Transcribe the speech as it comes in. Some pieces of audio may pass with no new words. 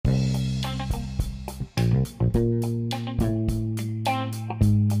You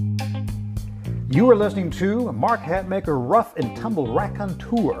are listening to Mark Hatmaker Rough and Tumble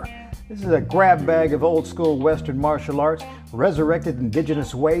Raconteur. This is a grab bag of old school Western martial arts, resurrected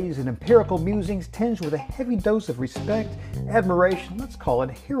indigenous ways, and empirical musings tinged with a heavy dose of respect, admiration, let's call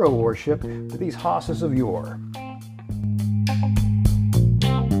it hero worship, for these hosses of yore.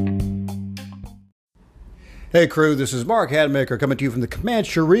 Hey crew, this is Mark Hatmaker coming to you from the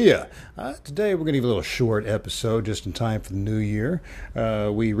Comancheria. Today we're going to give a little short episode just in time for the new year.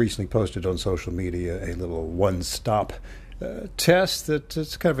 We recently posted on social media a little one-stop test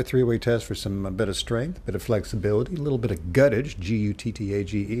it's kind of a three-way test for some bit of strength, a bit of flexibility, a little bit of guttage,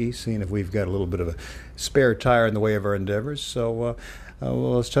 G-U-T-T-A-G-E, seeing if we've got a little bit of a spare tire in the way of our endeavors. So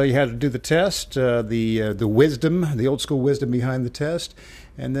well, let's tell you how to do the test, the wisdom, the old school wisdom behind the test,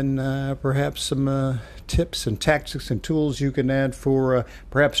 and then perhaps some tips and tactics and tools you can add for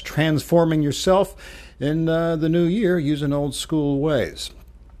perhaps transforming yourself in the new year using old school ways.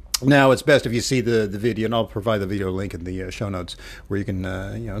 Now, it's best if you see the video, and I'll provide the video link in the show notes where you can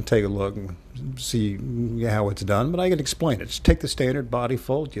take a look and see how it's done. But I can explain it. Just take the standard body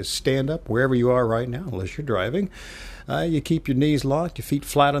fold. You stand up wherever you are right now, unless you're driving. You keep your knees locked, your feet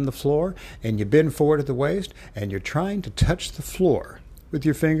flat on the floor, and you bend forward at the waist, and you're trying to touch the floor with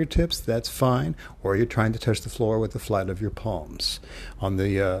your fingertips. That's fine. Or you're trying to touch the floor with the flat of your palms. On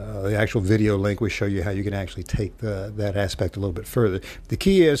the actual video link, we show you how you can actually take that aspect a little bit further. The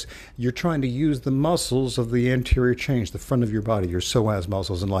key is you're trying to use the muscles of the anterior chain, the front of your body, your psoas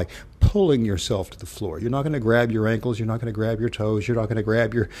muscles, and like pulling yourself to the floor. You're not going to grab your ankles. You're not going to grab your toes. You're not going to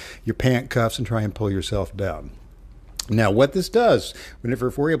grab your pant cuffs and try and pull yourself down. Now, what this does,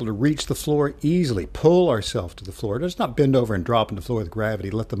 if we're able to reach the floor easily, pull ourselves to the floor, just not bend over and drop on the floor with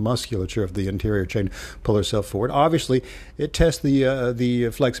gravity, let the musculature of the anterior chain pull herself forward. Obviously, it tests the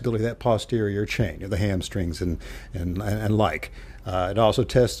flexibility of that posterior chain, the hamstrings and like. It also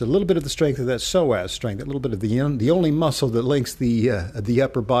tests a little bit of the strength of that psoas strength, a little bit of the only muscle that links the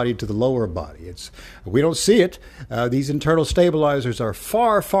upper body to the lower body. We don't see it. These internal stabilizers are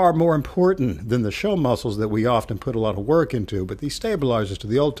far, far more important than the show muscles that we often put a lot of work into. But these stabilizers, to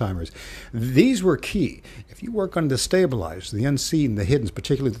the old timers, these were key. If you work on the stabilizers, the unseen, the hidden,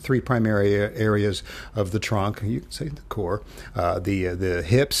 particularly the three primary areas of the trunk, you can say the core, the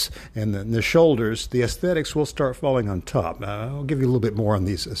hips, and the shoulders, the aesthetics will start falling on top. I'll give you a little bit more on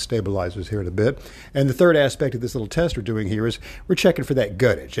these stabilizers here in a bit. And the third aspect of this little test we're doing here is we're checking for that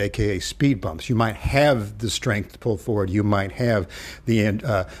guttage, aka speed bumps. You might have the strength to pull forward. You might have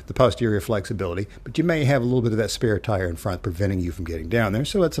the posterior flexibility, but you may have a little bit of that spare tire in front preventing you from getting down there.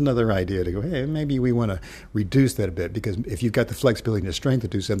 So that's another idea to go, hey, maybe we want to reduce that a bit, because if you've got the flexibility and the strength to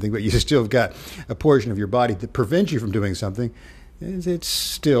do something, but you still have got a portion of your body that prevents you from doing something, it's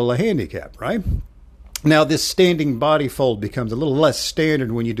still a handicap, right? Now, this standing body fold becomes a little less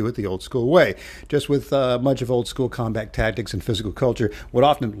standard when you do it the old school way. Just with much of old school combat tactics and physical culture, what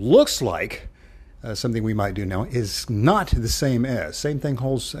often looks like something we might do now is not the same as. Same thing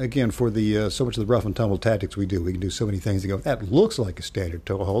holds, again, for so much of the rough and tumble tactics we do. We can do so many things to go, that looks like a standard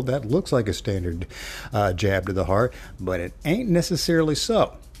toe hold, that looks like a standard jab to the heart, but it ain't necessarily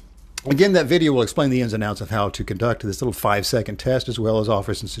so. Again, that video will explain the ins and outs of how to conduct this little 5-second test, as well as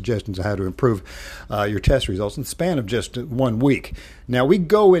offer some suggestions on how to improve your test results in the span of just 1 week. Now, we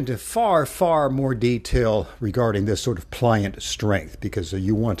go into far, far more detail regarding this sort of pliant strength, because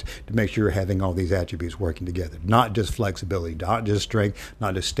you want to make sure you're having all these attributes working together, not just flexibility, not just strength,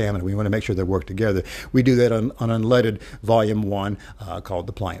 not just stamina. We want to make sure they work together. We do that on Unleaded Volume 1 called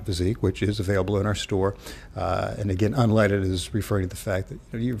The Pliant Physique, which is available in our store. And again, unleaded is referring to the fact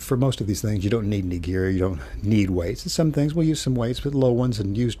that for most of these things, you don't need any gear, you don't need weights. And some things we'll use some weights, but low ones,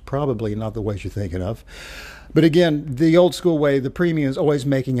 and use probably not the weights you're thinking of. But again, the old school way, the premium is always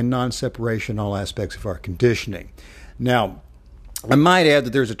making a non-separation all aspects of our conditioning. Now, I might add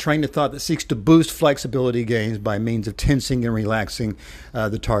that there's a train of thought that seeks to boost flexibility gains by means of tensing and relaxing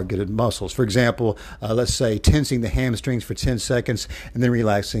the targeted muscles. For example, let's say tensing the hamstrings for 10 seconds and then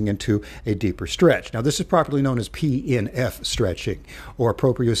relaxing into a deeper stretch. Now, this is properly known as PNF stretching, or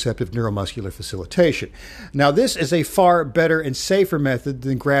proprioceptive neuromuscular facilitation. Now, this is a far better and safer method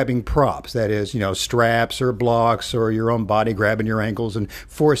than grabbing props. That is, straps or blocks or your own body grabbing your ankles and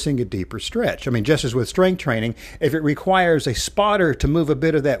forcing a deeper stretch. I mean, just as with strength training, if it requires a spotter to move a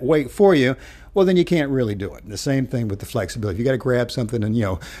bit of that weight for you, well, then you can't really do it. The same thing with the flexibility. If you got to grab something and,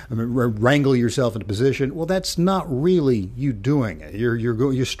 wrangle yourself into position, well, that's not really you doing it.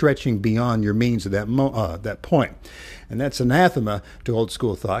 You're stretching beyond your means at that point. And that's anathema to old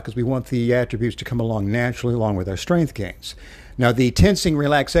school thought, because we want the attributes to come along naturally along with our strength gains. Now, the tensing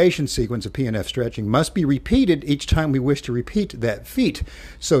relaxation sequence of PNF stretching must be repeated each time we wish to repeat that feat,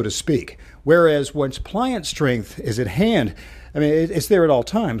 so to speak. Whereas once pliant strength is at hand, it's there at all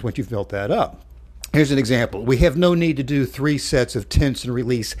times once you've built that up. Here's an example. We have no need to do 3 sets of tense and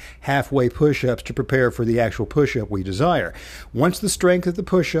release halfway push-ups to prepare for the actual push-up we desire. Once the strength of the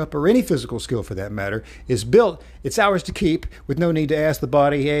push-up, or any physical skill for that matter, is built, it's ours to keep with no need to ask the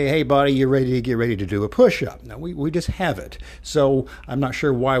body, hey body, you're ready to get ready to do a push-up. No, we just have it. So I'm not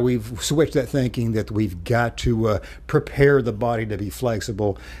sure why we've switched that thinking that we've got to prepare the body to be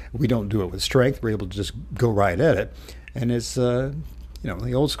flexible. We don't do it with strength. We're able to just go right at it. And it's...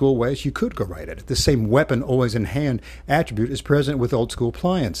 the old school ways, you could go right at it. The same weapon always in hand attribute is present with old school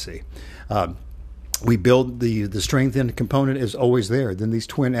pliancy. We build the strength in component is always there. Then these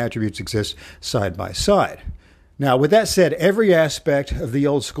twin attributes exist side by side. Now, with that said, every aspect of the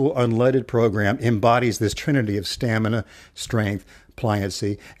old school unleaded program embodies this trinity of stamina, strength,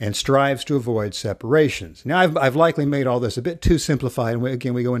 pliancy, and strives to avoid separations. Now, I've likely made all this a bit too simplified, and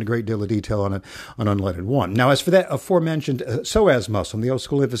again, we go into a great deal of detail on it on Unleaded 1. Now, as for that aforementioned psoas muscle, the old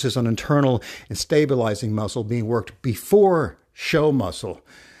school emphasis on internal and stabilizing muscle being worked before show muscle,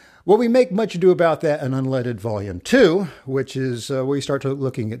 well, we make much ado about that in Unleaded Volume 2, which is where we start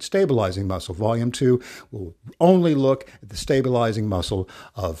looking at stabilizing muscle. Volume 2 will only look at the stabilizing muscle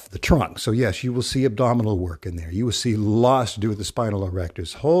of the trunk. So yes, you will see abdominal work in there. You will see lots to do with the spinal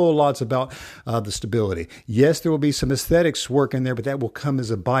erectors, whole lots about the stability. Yes, there will be some aesthetics work in there, but that will come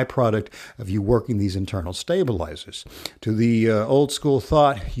as a byproduct of you working these internal stabilizers. To the old school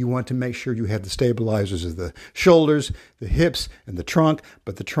thought, you want to make sure you have the stabilizers of the shoulders, the hips, and the trunk,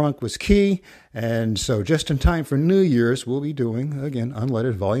 but the trunk was key, and so just in time for New Year's, we'll be doing, again,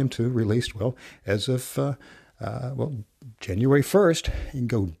 Unleaded Volume 2, released, as of, January 1st. You can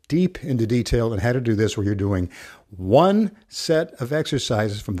go deep into detail on how to do this, where you're doing one set of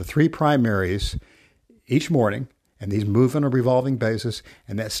exercises from the 3 primaries each morning, and these move on a revolving basis,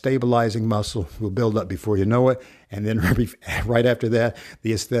 and that stabilizing muscle will build up before you know it, and then right after that,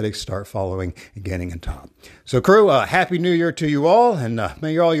 the aesthetics start following and getting on top. So crew, Happy New Year to you all, and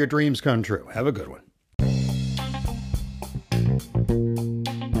may all your dreams come true. Have a good one.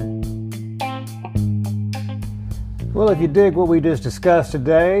 Well, if you dig what we just discussed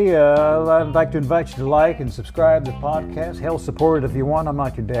today, I'd like to invite you to like and subscribe to the podcast. Hell, support it if you want. I'm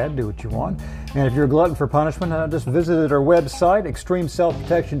not your dad. Do what you want. And if you're a glutton for punishment, just visit our website,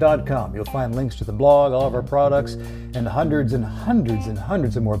 extremeselfprotection.com. You'll find links to the blog, all of our products, and hundreds and hundreds and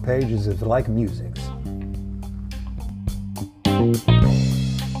hundreds of more pages of like musings.